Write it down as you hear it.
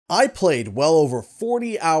I played well over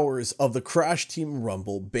 40 hours of the Crash Team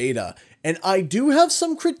Rumble beta, and I do have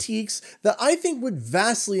some critiques that I think would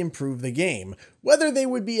vastly improve the game, whether they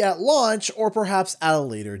would be at launch or perhaps at a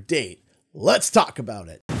later date. Let's talk about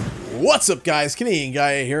it. What's up guys, Canadian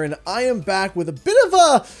Guy here, and I am back with a bit of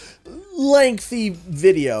a lengthy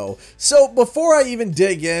video. So before I even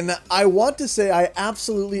dig in, I want to say I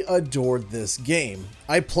absolutely adored this game.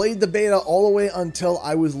 I played the beta all the way until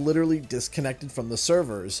I was literally disconnected from the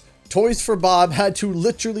servers. Toys for Bob had to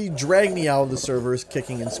literally drag me out of the servers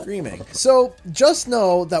kicking and screaming. So just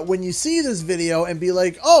know that when you see this video and be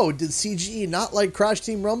like, oh, did CGE not like Crash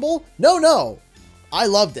Team Rumble? No, I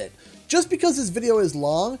loved it. Just because this video is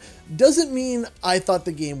long doesn't mean I thought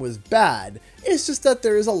the game was bad. It's just that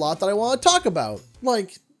there is a lot that I want to talk about.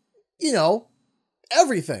 Like, you know,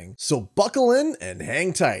 everything. So buckle in and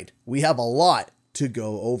hang tight. We have a lot to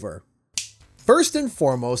go over. First and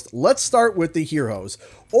foremost, let's start with the heroes.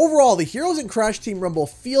 Overall, the heroes in Crash Team Rumble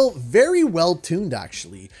feel very well tuned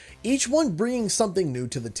actually, each one bringing something new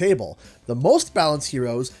to the table. The most balanced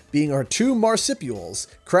heroes being our two marsupials,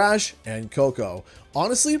 Crash and Coco.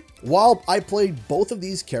 Honestly, while I played both of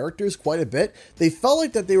these characters quite a bit, they felt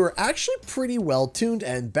like that they were actually pretty well tuned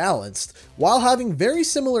and balanced. While having very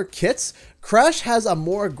similar kits, Crash has a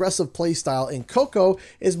more aggressive playstyle and Coco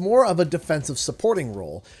is more of a defensive supporting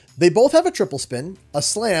role. They both have a triple spin, a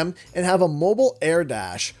slam, and have a mobile air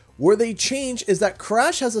dash. Where they change is that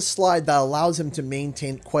Crash has a slide that allows him to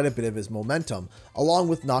maintain quite a bit of his momentum, along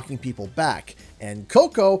with knocking people back. And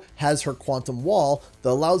Coco has her quantum wall that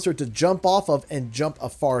allows her to jump off of and jump a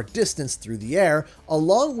far distance through the air,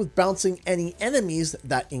 along with bouncing any enemies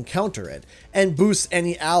that encounter it, and boosts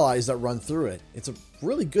any allies that run through it. It's a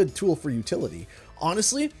really good tool for utility.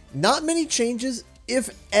 Honestly, not many changes, if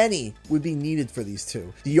any, would be needed for these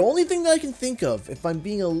two. The only thing that I can think of, if I'm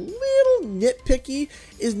being a little nitpicky,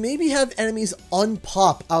 is maybe have enemies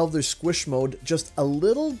unpop out of their squish mode just a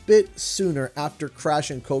little bit sooner after Crash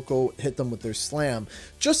and Coco hit them with their slam,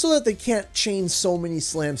 just so that they can't chain so many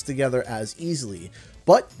slams together as easily.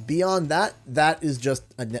 But beyond that, that is just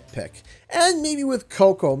a nitpick. And maybe with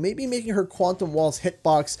Coco, maybe making her Quantum Wall's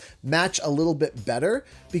hitbox match a little bit better,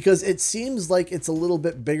 because it seems like it's a little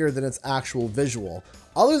bit bigger than its actual visual.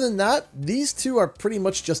 Other than that, these two are pretty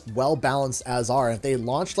much just well balanced as are. If they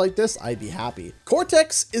launched like this, I'd be happy.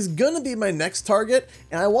 Cortex is gonna be my next target,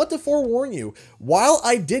 and I want to forewarn you, while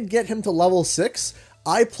I did get him to level 6,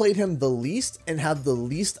 I played him the least and have the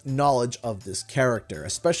least knowledge of this character,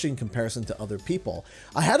 especially in comparison to other people.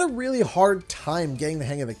 I had a really hard time getting the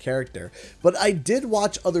hang of the character, but I did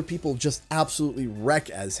watch other people just absolutely wreck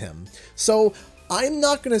as him. So I'm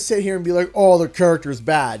not going to sit here and be like, oh, the character is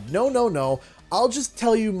bad. No. I'll just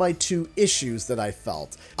tell you my two issues that I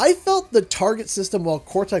felt. I felt the target system while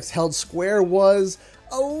Cortex held square was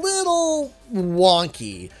a little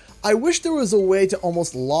wonky. I wish there was a way to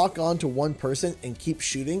almost lock on to one person and keep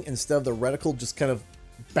shooting instead of the reticle just kind of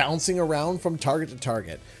bouncing around from target to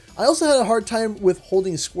target. I also had a hard time with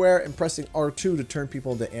holding square and pressing R2 to turn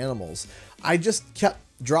people into animals. I just kept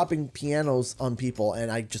dropping pianos on people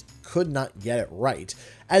and I just could not get it right.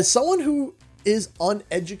 As someone who is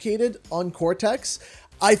uneducated on Cortex,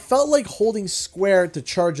 I felt like holding square to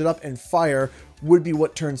charge it up and fire would be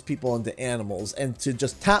what turns people into animals, and to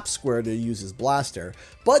just tap square to use his blaster.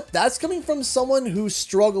 But that's coming from someone who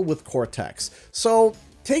struggled with Cortex, so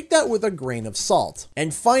take that with a grain of salt.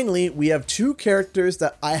 And finally, we have two characters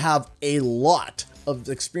that I have a lot of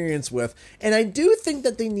experience with, and I do think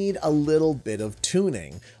that they need a little bit of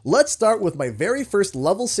tuning. Let's start with my very first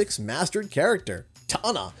level 6 mastered character,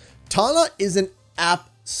 Tana. Tana is an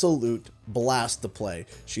absolute blast to play.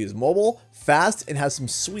 She is mobile, fast, and has some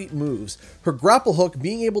sweet moves. Her grapple hook,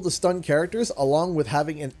 being able to stun characters along with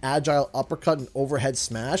having an agile uppercut and overhead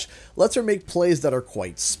smash, lets her make plays that are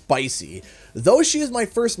quite spicy. Though she is my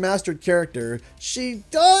first mastered character, she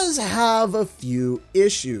does have a few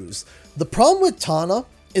issues. The problem with Tana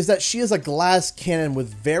is that she is a glass cannon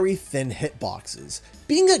with very thin hitboxes.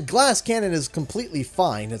 Being a glass cannon is completely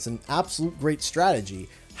fine, it's an absolute great strategy.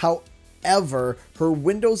 However, her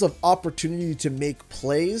windows of opportunity to make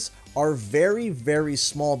plays are very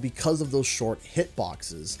small because of those short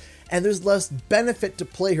hitboxes, and there's less benefit to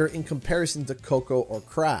play her in comparison to Coco or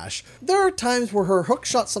Crash. There are times where her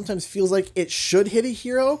hookshot sometimes feels like it should hit a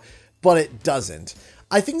hero, but it doesn't.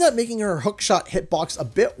 I think that making her hookshot hitbox a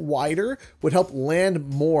bit wider would help land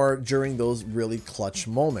more during those really clutch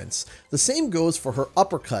moments. The same goes for her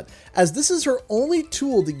uppercut, as this is her only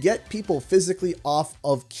tool to get people physically off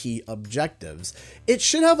of key objectives. It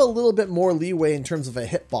should have a little bit more leeway in terms of a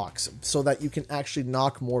hitbox, so that you can actually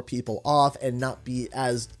knock more people off and not be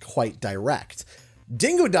as quite direct.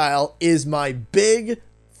 Dingodile is my big,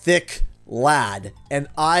 thick lad, and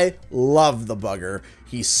I love the bugger.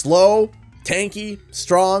 He's slow, tanky,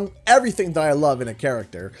 strong, everything that I love in a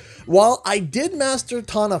character. While I did master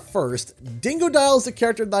Tana first, Dingodile is the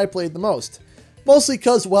character that I played the most. Mostly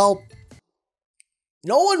because, well,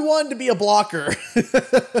 no one wanted to be a blocker.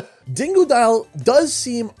 Dingodile does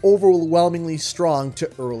seem overwhelmingly strong to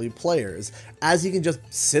early players, as he can just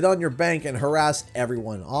sit on your bank and harass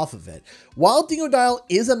everyone off of it. While Dingodile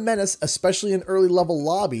is a menace, especially in early level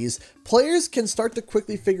lobbies, players can start to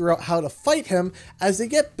quickly figure out how to fight him as they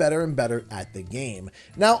get better and better at the game.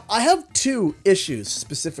 Now, I have two issues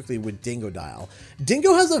specifically with Dingodile.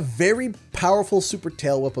 Dingo has a very powerful super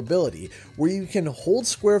tail whip ability, where you can hold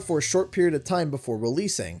square for a short period of time before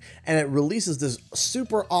releasing, and it releases this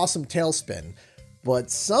super awesome tail spin.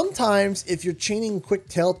 But sometimes, if you're chaining quick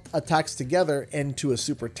tail attacks together into a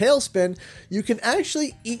super tailspin, you can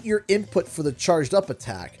actually eat your input for the charged up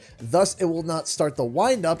attack. Thus, it will not start the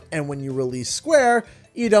wind up, and when you release square,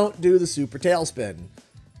 you don't do the super tailspin.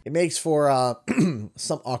 It makes for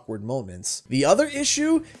some awkward moments. The other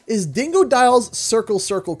issue is Dingodile's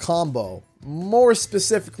circle-circle combo. More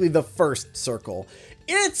specifically, the first circle.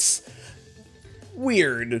 It's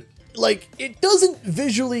weird. Like, it doesn't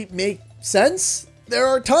visually make sense. There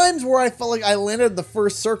are times where I felt like I landed the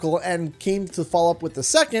first circle and came to follow up with the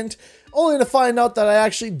second, only to find out that I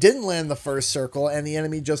actually didn't land the first circle and the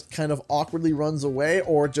enemy just kind of awkwardly runs away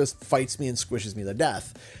or just fights me and squishes me to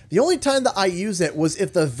death. The only time that I use it was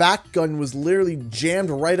if the vac gun was literally jammed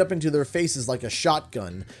right up into their faces like a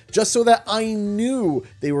shotgun, just so that I knew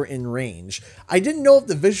they were in range. I didn't know if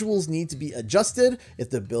the visuals need to be adjusted, if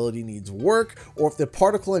the ability needs work, or if the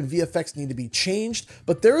particle and VFX need to be changed,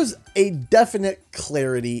 but there is a definite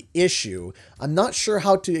clarity issue. I'm not sure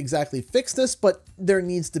how to exactly fix this, but there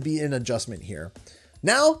needs to be an adjustment here.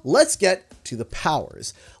 Now, let's get to the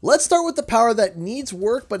powers. Let's start with the power that needs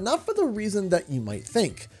work, but not for the reason that you might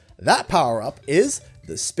think. That power-up is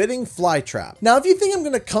the Spitting Fly Trap. Now, if you think I'm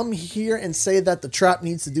going to come here and say that the trap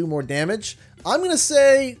needs to do more damage, I'm going to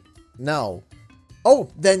say no.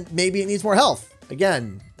 Oh, then maybe it needs more health.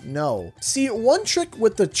 Again, no. See, one trick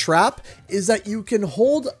with the trap is that you can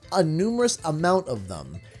hold a numerous amount of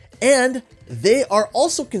them, and they are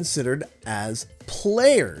also considered as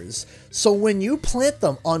players. So when you plant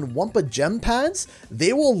them on Wumpa gem pads,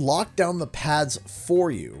 they will lock down the pads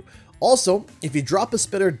for you. Also, if you drop a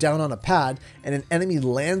spitter down on a pad and an enemy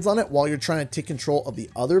lands on it while you're trying to take control of the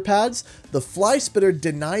other pads, the fly spitter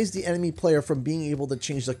denies the enemy player from being able to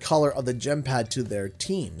change the color of the gem pad to their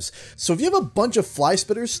teams. So if you have a bunch of fly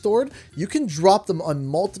spitters stored, you can drop them on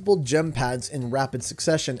multiple gem pads in rapid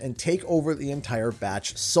succession and take over the entire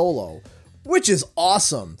batch solo, which is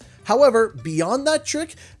awesome. However, beyond that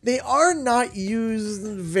trick, they are not used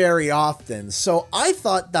very often, so I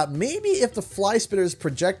thought that maybe if the fly spitter's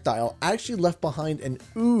projectile actually left behind an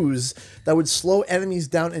ooze that would slow enemies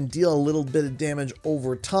down and deal a little bit of damage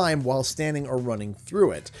over time while standing or running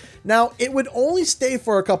through it. Now, it would only stay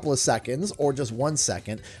for a couple of seconds, or just 1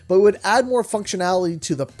 second, but it would add more functionality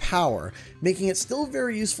to the power, making it still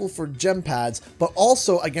very useful for gem pads, but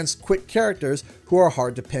also against quick characters who are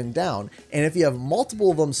hard to pin down. And if you have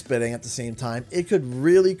multiple of them spitting at the same time, it could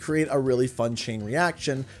really create a really fun chain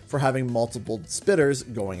reaction for having multiple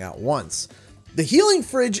spitters going at once. The healing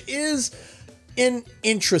fridge is an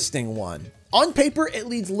interesting one. On paper, it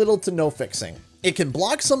needs little to no fixing. It can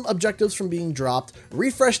block some objectives from being dropped,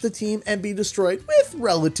 refresh the team, and be destroyed with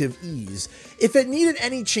relative ease. If it needed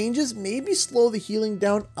any changes, maybe slow the healing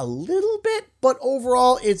down a little bit, but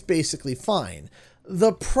overall, it's basically fine.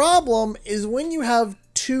 The problem is when you have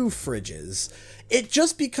two fridges. It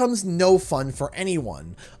just becomes no fun for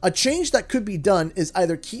anyone. A change that could be done is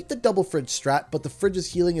either keep the double fridge strat, but the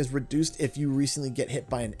fridge's healing is reduced if you recently get hit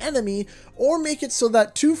by an enemy, or make it so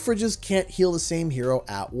that two fridges can't heal the same hero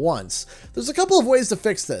at once. There's a couple of ways to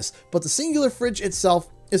fix this, but the singular fridge itself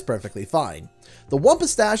is perfectly fine. The Wumpa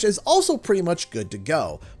stash is also pretty much good to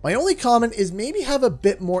go. My only comment is maybe have a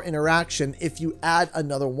bit more interaction if you add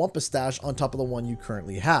another Wumpa stash on top of the one you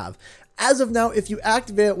currently have. As of now, if you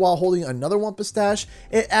activate it while holding another Wumpa stash,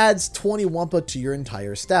 it adds 20 Wumpa to your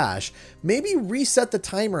entire stash. Maybe reset the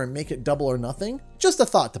timer and make it double or nothing. Just a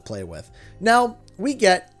thought to play with. Now, we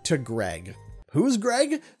get to Greg. Who's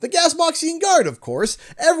Greg? The Gasmoxian Guard, of course,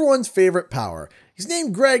 everyone's favorite power. He's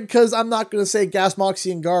named Greg because I'm not going to say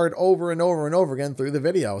Gasmoxian Guard over and over and over again through the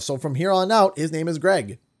video, so from here on out, his name is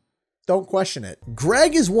Greg. Don't question it.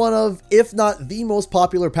 Greg is one of, if not the most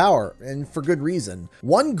popular power, and for good reason.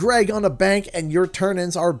 One Greg on a bank and your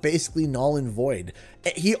turn-ins are basically null and void.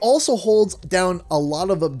 He also holds down a lot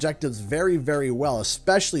of objectives very, very well,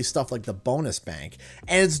 especially stuff like the bonus bank,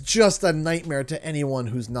 and it's just a nightmare to anyone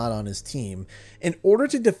who's not on his team. In order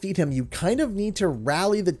to defeat him, you kind of need to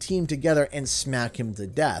rally the team together and smack him to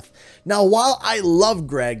death. Now, while I love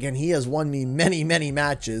Greg and he has won me many, many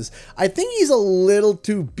matches, I think he's a little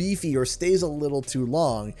too beefy or stays a little too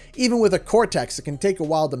long. Even with a Cortex, it can take a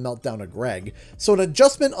while to melt down a Greg, so an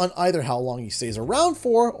adjustment on either how long he stays around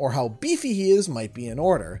for or how beefy he is might be in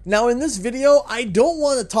order. Now, in this video, I don't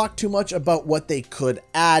want to talk too much about what they could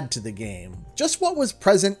add to the game, just what was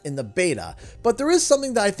present in the beta, but there is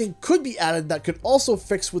something that I think could be added that could also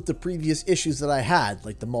fix with the previous issues that I had,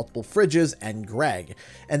 like the multiple fridges and Greg,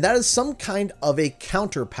 and that is some kind of a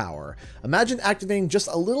counter power. Imagine activating just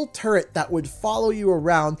a little turret that would follow you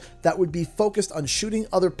around that would be focused on shooting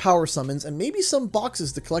other power summons and maybe some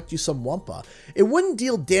boxes to collect you some Wumpa. It wouldn't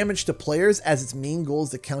deal damage to players as its main goal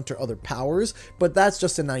is to counter other powers, but that's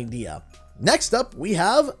just an idea. Next up, we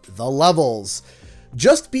have the levels.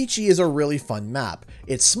 Just Beachy is a really fun map.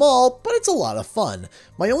 It's small, but it's a lot of fun.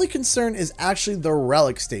 My only concern is actually the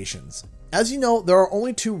relic stations. As you know, there are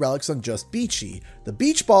only 2 relics on Just Beachy, the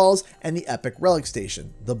beach balls and the epic relic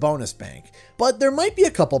station, the bonus bank. But there might be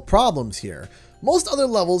a couple problems here. Most other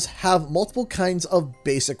levels have multiple kinds of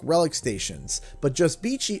basic relic stations, but Just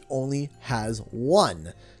Beachy only has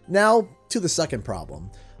 1. Now, to the second problem.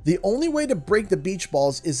 The only way to break the beach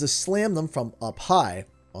balls is to slam them from up high.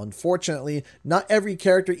 Unfortunately, not every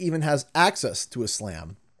character even has access to a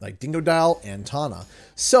slam, like Dingodile and Tana.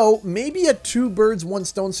 So maybe a 2 birds 1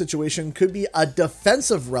 stone situation could be a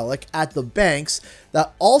defensive relic at the banks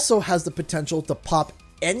that also has the potential to pop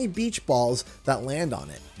any beach balls that land on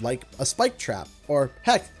it, like a spike trap, or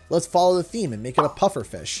heck, let's follow the theme and make it a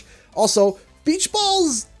pufferfish. Also, beach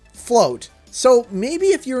balls float. So maybe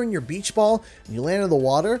if you're in your beach ball and you land in the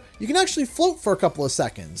water, you can actually float for a couple of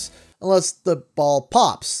seconds. Unless the ball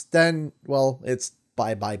pops, then, well, it's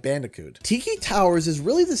bye-bye Bandicoot. Tiki Towers is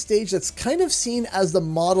really the stage that's kind of seen as the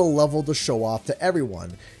model level to show off to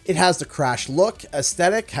everyone. It has the Crash look,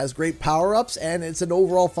 aesthetic, has great power-ups, and it's an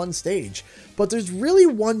overall fun stage. But there's really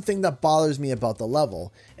one thing that bothers me about the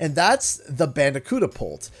level, and that's the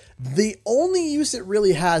Bandicootapult. The only use it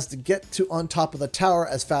really has to get to on top of the tower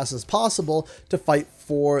as fast as possible to fight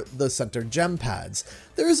for the center gem pads.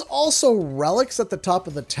 There's also relics at the top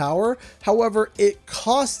of the tower, however, it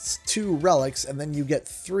costs 2 relics and then you get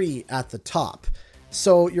 3 at the top.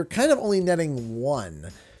 So you're kind of only netting 1.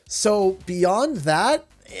 So beyond that,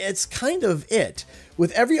 it's kind of it.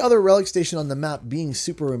 With every other relic station on the map being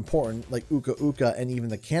super important, like Uka Uka and even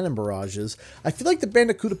the cannon barrages, I feel like the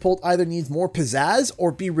Bandicootapult either needs more pizzazz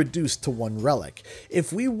or be reduced to 1 relic.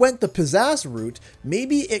 If we went the pizzazz route,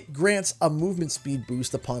 maybe it grants a movement speed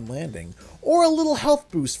boost upon landing, or a little health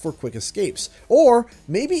boost for quick escapes, or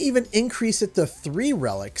maybe even increase it to 3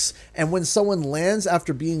 relics, and when someone lands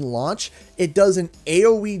after being launched, it does an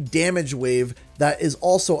AoE damage wave that is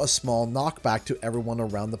also a small knockback to everyone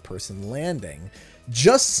around the person landing.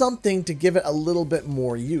 Just something to give it a little bit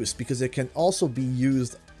more use, because it can also be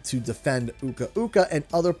used to defend Uka Uka and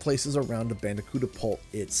other places around the Bandicootapult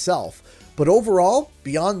itself. But overall,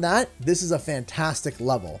 beyond that, this is a fantastic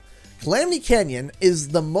level. Calamity Canyon is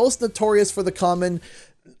the most notorious for the common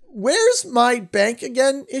 "where's my bank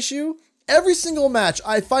again" issue. Every single match,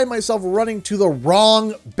 I find myself running to the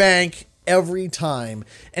wrong bank every time,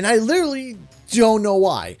 and I literally don't know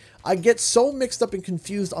why. I get so mixed up and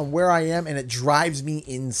confused on where I am, and it drives me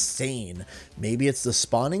insane. Maybe it's the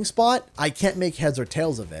spawning spot? I can't make heads or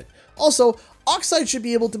tails of it. Also, Oxide should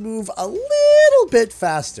be able to move a little bit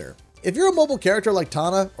faster. If you're a mobile character like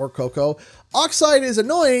Tana or Coco, Oxide is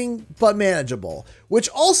annoying but manageable, which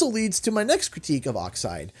also leads to my next critique of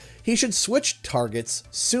Oxide. He should switch targets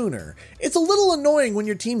sooner. It's a little annoying when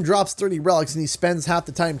your team drops 30 relics and he spends half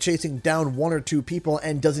the time chasing down 1 or 2 people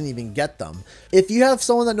and doesn't even get them. If you have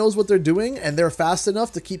someone that knows what they're doing and they're fast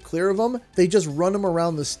enough to keep clear of them, they just run them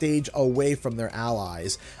around the stage away from their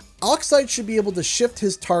allies. Oxide should be able to shift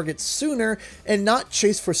his targets sooner and not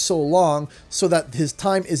chase for so long so that his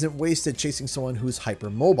time isn't wasted chasing someone who's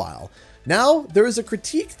hypermobile. Now, there is a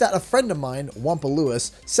critique that a friend of mine, Wumpa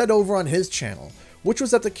Lewis, said over on his channel, which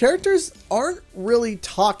was that the characters aren't really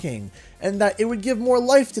talking and that it would give more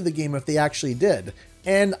life to the game if they actually did.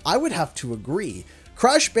 And I would have to agree.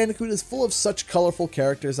 Crash Bandicoot is full of such colorful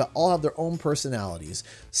characters that all have their own personalities,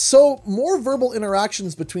 so more verbal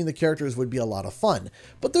interactions between the characters would be a lot of fun.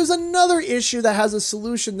 But there's another issue that has a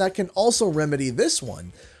solution that can also remedy this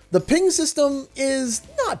one. The ping system is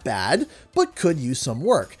not bad, but could use some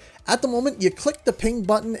work. At the moment, you click the ping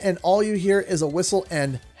button and all you hear is a whistle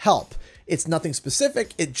and help. It's nothing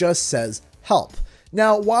specific, it just says help.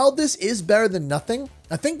 Now, while this is better than nothing,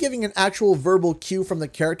 I think giving an actual verbal cue from the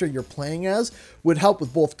character you're playing as would help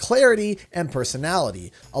with both clarity and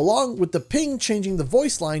personality, along with the ping changing the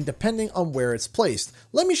voice line depending on where it's placed.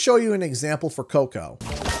 Let me show you an example for Coco.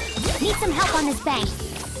 Need some help on this bank.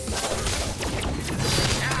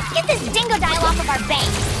 Get this dingo dial off of our bank.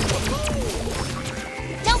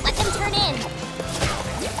 Don't let them turn in.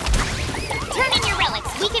 Turn in your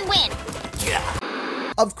relics, we can win.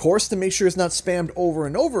 Of course, to make sure it's not spammed over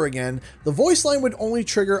and over again, the voice line would only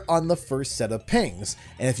trigger on the first set of pings,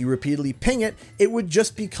 and if you repeatedly ping it, it would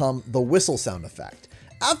just become the whistle sound effect.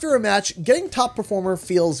 After a match, getting top performer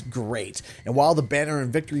feels great, and while the banner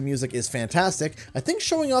and victory music is fantastic, I think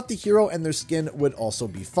showing off the hero and their skin would also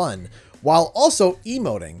be fun, while also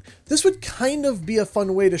emoting. This would kind of be a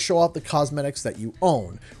fun way to show off the cosmetics that you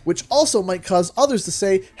own, which also might cause others to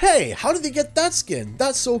say, hey, how did they get that skin?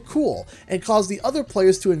 That's so cool, and cause the other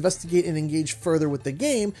players to investigate and engage further with the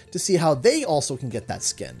game to see how they also can get that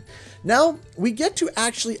skin. Now, we get to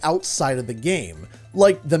actually outside of the game,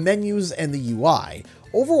 like the menus and the UI.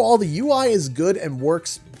 Overall, the UI is good and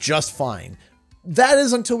works just fine. That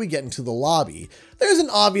is until we get into the lobby. There's an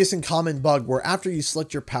obvious and common bug where after you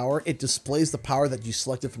select your power, it displays the power that you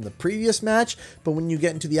selected from the previous match, but when you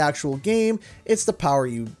get into the actual game, it's the power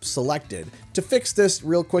you selected. To fix this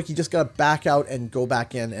real quick, you just gotta back out and go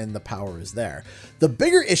back in and the power is there. The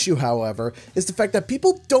bigger issue, however, is the fact that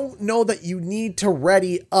people don't know that you need to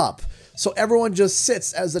ready up. So everyone just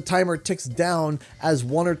sits as the timer ticks down, as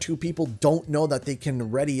one or two people don't know that they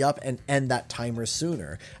can ready up and end that timer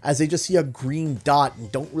sooner, as they just see a green dot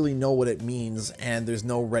and don't really know what it means, and there's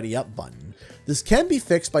no ready up button. This can be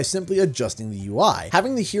fixed by simply adjusting the UI,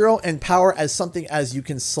 having the hero and power as something as you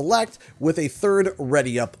can select with a third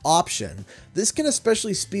ready up option. This can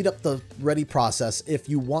especially speed up the ready process if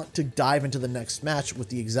you want to dive into the next match with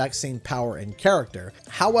the exact same power and character.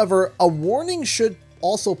 However, a warning should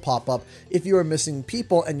also pop up if you are missing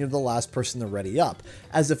people and you're the last person to ready up,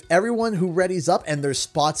 as if everyone who readies up and there's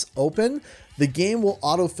spots open, the game will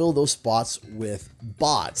autofill those spots with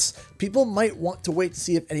bots. People might want to wait to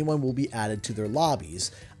see if anyone will be added to their lobbies.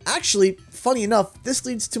 Actually, funny enough, this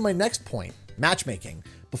leads to my next point, matchmaking.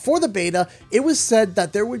 Before the beta, it was said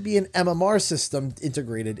that there would be an MMR system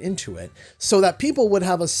integrated into it, so that people would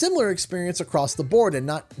have a similar experience across the board and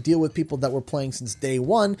not deal with people that were playing since day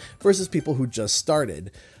one versus people who just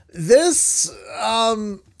started. This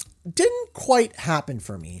didn't quite happen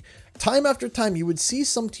for me. Time after time, you would see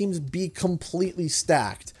some teams be completely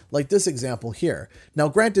stacked, like this example here. Now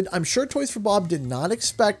granted, I'm sure Toys for Bob did not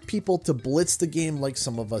expect people to blitz the game like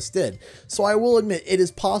some of us did, so I will admit it is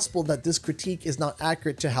possible that this critique is not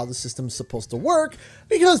accurate to how the system's supposed to work,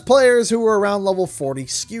 because players who were around level 40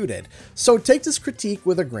 skewed it. So take this critique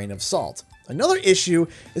with a grain of salt. Another issue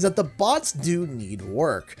is that the bots do need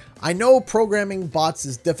work. I know programming bots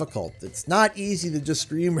is difficult. It's not easy to just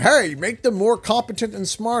scream, hey, make them more competent and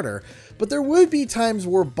smarter. But there would be times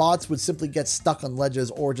where bots would simply get stuck on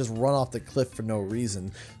ledges or just run off the cliff for no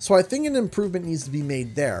reason. So I think an improvement needs to be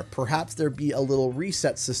made there. Perhaps there be a little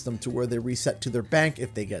reset system to where they reset to their bank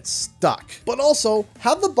if they get stuck. But also,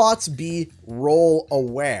 have the bots be role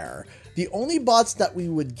aware. The only bots that we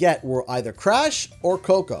would get were either Crash or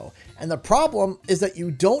Coco, and the problem is that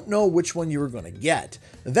you don't know which one you were going to get.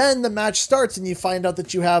 Then the match starts and you find out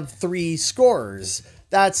that you have 3 scorers.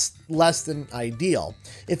 That's less than ideal.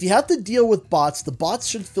 If you have to deal with bots, the bots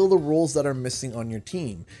should fill the roles that are missing on your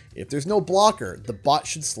team. If there's no blocker, the bot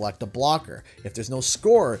should select a blocker. If there's no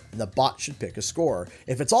scorer, the bot should pick a scorer.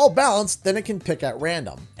 If it's all balanced, then it can pick at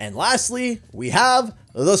random. And lastly, we have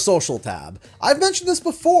the social tab. I've mentioned this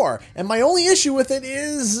before, and my only issue with it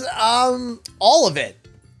is, all of it.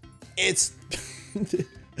 It's,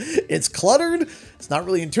 it's cluttered, it's not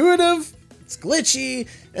really intuitive, it's glitchy,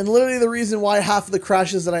 and literally the reason why half of the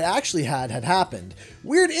crashes that I actually had happened.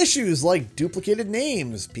 Weird issues like duplicated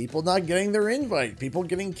names, people not getting their invite, people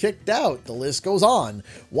getting kicked out, the list goes on.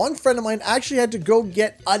 One friend of mine actually had to go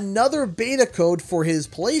get another beta code for his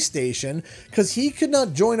PlayStation because he could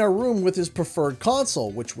not join our room with his preferred console,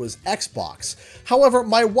 which was Xbox. However,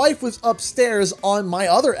 my wife was upstairs on my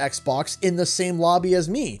other Xbox in the same lobby as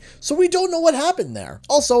me, so we don't know what happened there.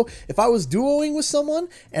 Also, if I was duoing with someone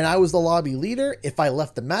and I was the lobby leader, if I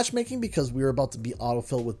left the matchmaking because we were about to be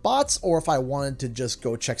autofilled with bots, or if I wanted to just just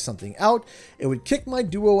go check something out, it would kick my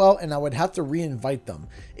duo out and I would have to re-invite them.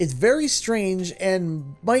 It's very strange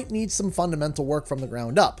and might need some fundamental work from the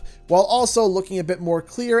ground up, while also looking a bit more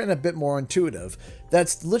clear and a bit more intuitive.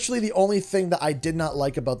 That's literally the only thing that I did not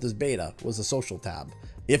like about this beta, was the social tab.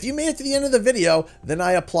 If you made it to the end of the video, then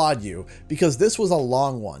I applaud you, because this was a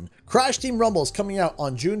long one. Crash Team Rumble is coming out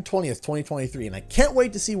on June 20th, 2023, and I can't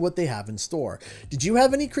wait to see what they have in store. Did you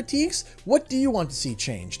have any critiques? What do you want to see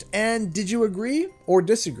changed? And did you agree or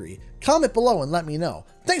disagree? Comment below and let me know.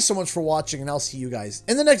 Thanks so much for watching, and I'll see you guys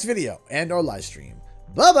in the next video and our live stream.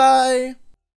 Bye-bye!